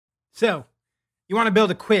So you want to build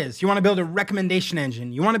a quiz, you want to build a recommendation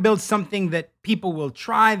engine, you want to build something that people will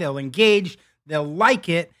try, they'll engage, they'll like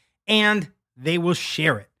it, and they will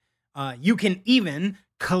share it. You can even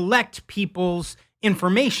collect people's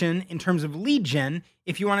information in terms of lead gen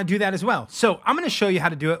if you want to do that as well. So I'm going to show you how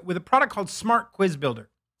to do it with a product called Smart Quiz Builder.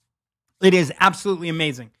 It is absolutely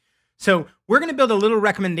amazing. So we're going to build a little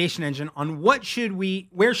recommendation engine on where should we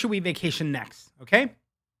vacation next, okay?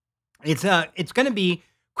 It's going to be,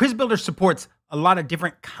 Quiz Builder supports a lot of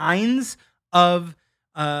different kinds of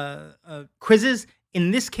quizzes.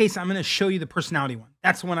 In this case, I'm going to show you the personality one.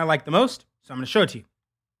 That's the one I like the most, so I'm going to show it to you.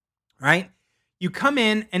 All right? You come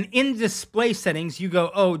in, and in display settings, you go,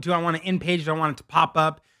 oh, do I want it in page? Do I want it to pop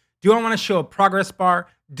up? Do I want to show a progress bar?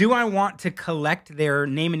 Do I want to collect their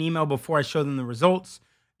name and email before I show them the results?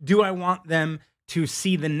 Do I want them to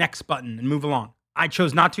see the next button and move along? I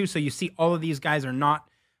chose not to, so you see all of these guys are not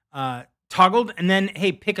toggled. And then,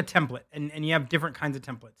 hey, pick a template, and you have different kinds of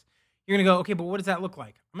templates. You're going to go, okay, but what does that look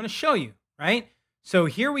like? I'm going to show you, right? So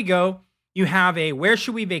here we go. You have a where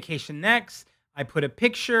should we vacation next? I put a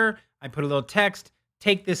picture. I put a little text.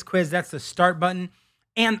 Take this quiz. That's the start button.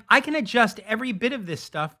 And I can adjust every bit of this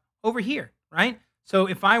stuff over here, right? So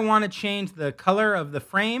if I want to change the color of the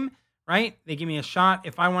frame, right, they give me a shot.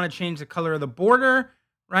 If I want to change the color of the border,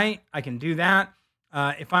 right, I can do that.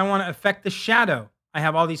 If I want to affect the shadow, I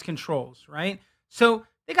have all these controls, right? So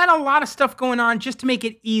they got a lot of stuff going on just to make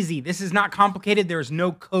it easy. This is not complicated. There is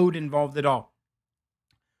no code involved at all.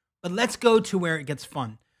 But let's go to where it gets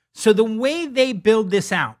fun. So the way they build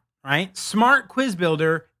this out, right, Smart Quiz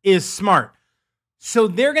Builder is smart. So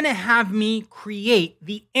they're going to have me create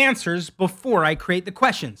the answers before I create the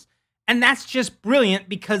questions. And that's just brilliant,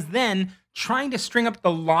 because then trying to string up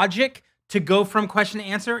the logic to go from question to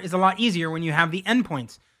answer is a lot easier when you have the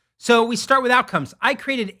endpoints. So we start with outcomes. I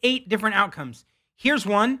created 8 different outcomes. Here's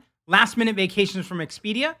one, last minute vacations from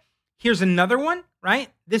Expedia. Here's another one, right?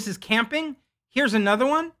 This is camping. Here's another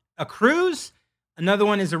one, a cruise. Another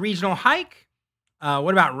one is a regional hike.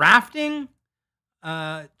 What about rafting?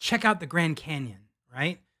 Check out the Grand Canyon,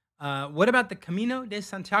 right? What about the Camino de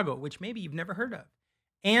Santiago, which maybe you've never heard of?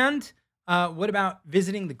 And what about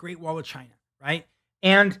visiting the Great Wall of China, right?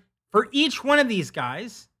 And for each one of these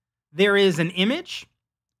guys, there is an image,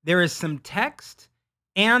 there is some text,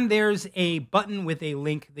 and there's a button with a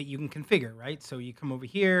link that you can configure, right? So you come over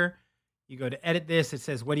here, you go to edit this, it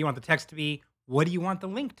says, what do you want the text to be? What do you want the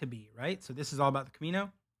link to be, right? So this is all about the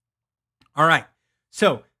Camino. All right,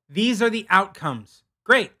 so these are the outcomes.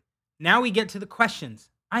 Great. Now we get to the questions.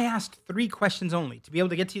 I asked 3 questions only to be able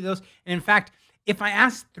to get to those. And in fact, if I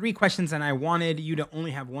asked 3 questions and I wanted you to only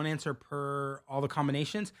have one answer per all the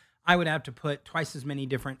combinations, I would have to put twice as many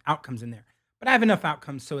different outcomes in there. But I have enough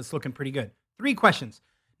outcomes, so it's looking pretty good. 3 questions.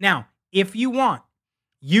 Now, if you want,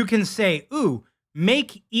 you can say, ooh,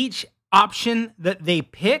 make each option that they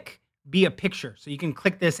pick be a picture. So you can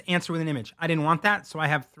click this, answer with an image. I didn't want that, so I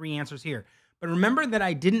have 3 answers here. But remember that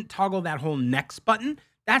I didn't toggle that whole next button.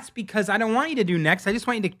 That's because I don't want you to do next. I just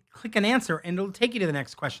want you to click an answer, and it'll take you to the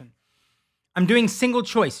next question. I'm doing single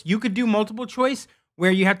choice. You could do multiple choice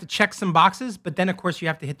where you have to check some boxes, but then, of course, you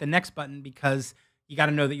have to hit the next button because you got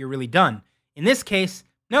to know that you're really done. In this case,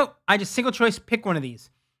 nope, I just single choice, pick one of these.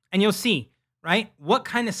 And you'll see, right? What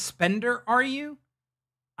kind of spender are you?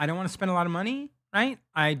 I don't want to spend a lot of money, right?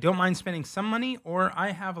 I don't mind spending some money, or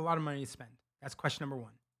I have a lot of money to spend. That's question number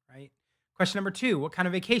 1, right? Question number 2, what kind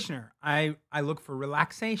of vacationer? I look for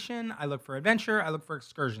relaxation, I look for adventure, I look for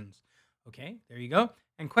excursions. Okay, there you go.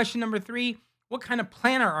 And question number 3, what kind of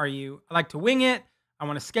planner are you? I like to wing it, I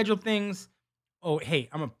want to schedule things. Oh, hey,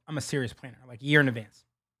 I'm a serious planner, like a year in advance.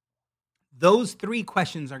 Those 3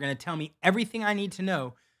 questions are going to tell me everything I need to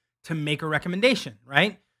know to make a recommendation,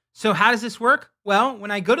 right? So how does this work? Well,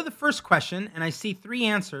 when I go to the first question and I see 3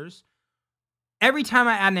 answers, every time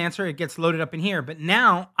I add an answer, it gets loaded up in here. But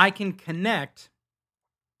now I can connect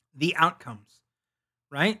the outcomes,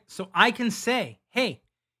 right? So I can say, hey,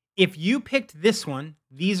 if you picked this one,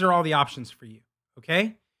 these are all the options for you,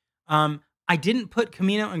 okay? I didn't put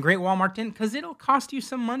Camino and Great Wall marked in because it'll cost you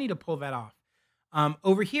some money to pull that off.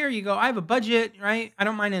 Over here, you go, I have a budget, right? I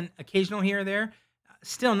don't mind an occasional here or there.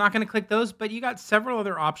 Still not going to click those, but you got several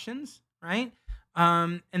other options, right?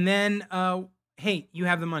 And then, hey, you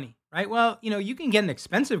have the money, right? Well, you know, you can get an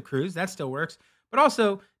expensive cruise. That still works. But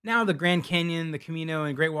also, now the Grand Canyon, the Camino,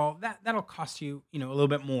 and Great Wall, that'll cost you, you know, a little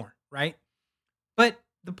bit more, right? But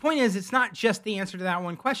the point is, it's not just the answer to that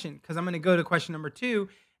one question, because I'm going to go to question number 2,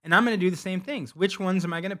 and I'm going to do the same things. Which ones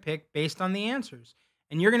am I going to pick based on the answers?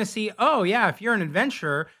 And you're going to see, oh, yeah, if you're an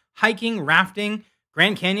adventurer, hiking, rafting,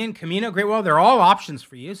 Grand Canyon, Camino, Great Wall, they're all options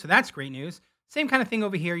for you. So that's great news. Same kind of thing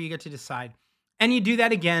over here. You get to decide. And you do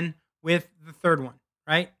that again with the third one,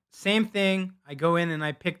 right? Same thing. I go in and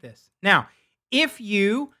I pick this. Now, if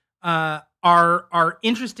you are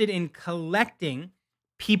interested in collecting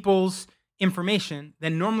people's information,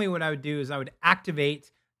 then normally what I would do is I would activate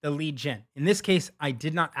the lead gen. In this case, I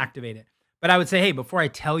did not activate it. But I would say, hey, before I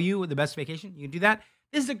tell you the best vacation, you can do that.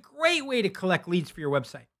 This is a great way to collect leads for your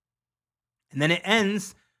website. And then it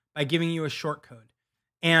ends by giving you a short code.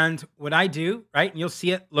 And what I do, right, and you'll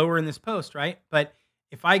see it lower in this post, right? But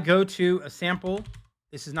if I go to a sample,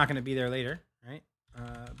 this is not going to be there later, right?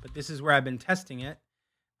 But this is where I've been testing it.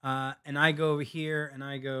 And I go over here and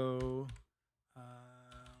I go,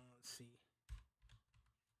 let's see,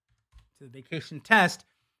 to the vacation test.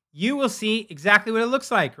 You will see exactly what it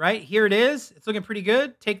looks like, right? Here it is. It's looking pretty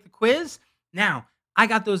good. Take the quiz. Now, I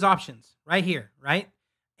got those options right here, right?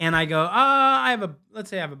 And I go, let's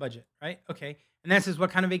say I have a budget, right? Okay. And then it says,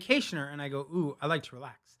 what kind of vacationer? And I go, ooh, I like to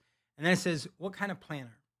relax. And then it says, what kind of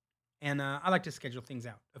planner? And I like to schedule things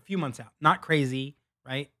out, a few months out. Not crazy,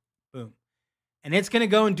 right? Boom. And it's going to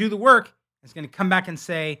go and do the work. It's going to come back and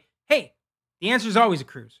say, hey, the answer is always a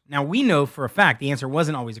cruise. Now, we know for a fact the answer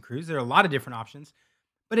wasn't always a cruise. There are a lot of different options.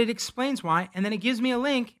 But it explains why, and then it gives me a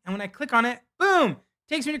link, and when I click on it, boom,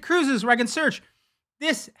 takes me to cruises where I can search.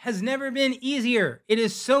 This has never been easier. It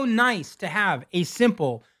is so nice to have a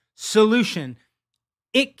simple solution.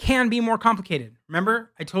 It can be more complicated.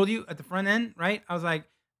 Remember, I told you at the front end, right? I was like,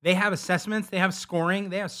 they have assessments, they have scoring,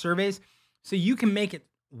 they have surveys, so you can make it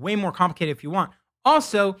way more complicated if you want.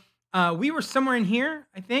 Also, we were somewhere in here,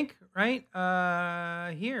 I think, right?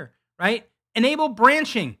 Here, right? Enable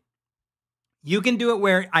branching. You can do it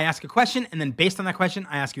where I ask a question, and then based on that question,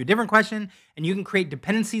 I ask you a different question, and you can create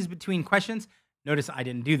dependencies between questions. Notice I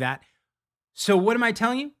didn't do that. So what am I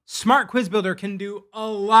telling you? Smart Quiz Builder can do a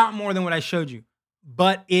lot more than what I showed you,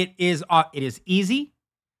 but it is easy.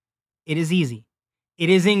 It is easy.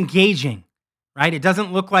 It is engaging, right? It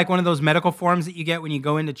doesn't look like one of those medical forms that you get when you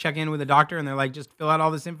go in to check in with a doctor, and they're like, just fill out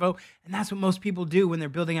all this info. And that's what most people do when they're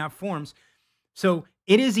building out forms. So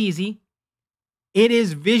it is easy. It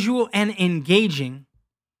is visual and engaging,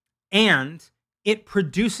 and it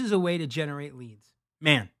produces a way to generate leads.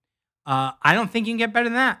 Man, I don't think you can get better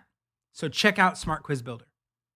than that. So check out Smart Quiz Builder.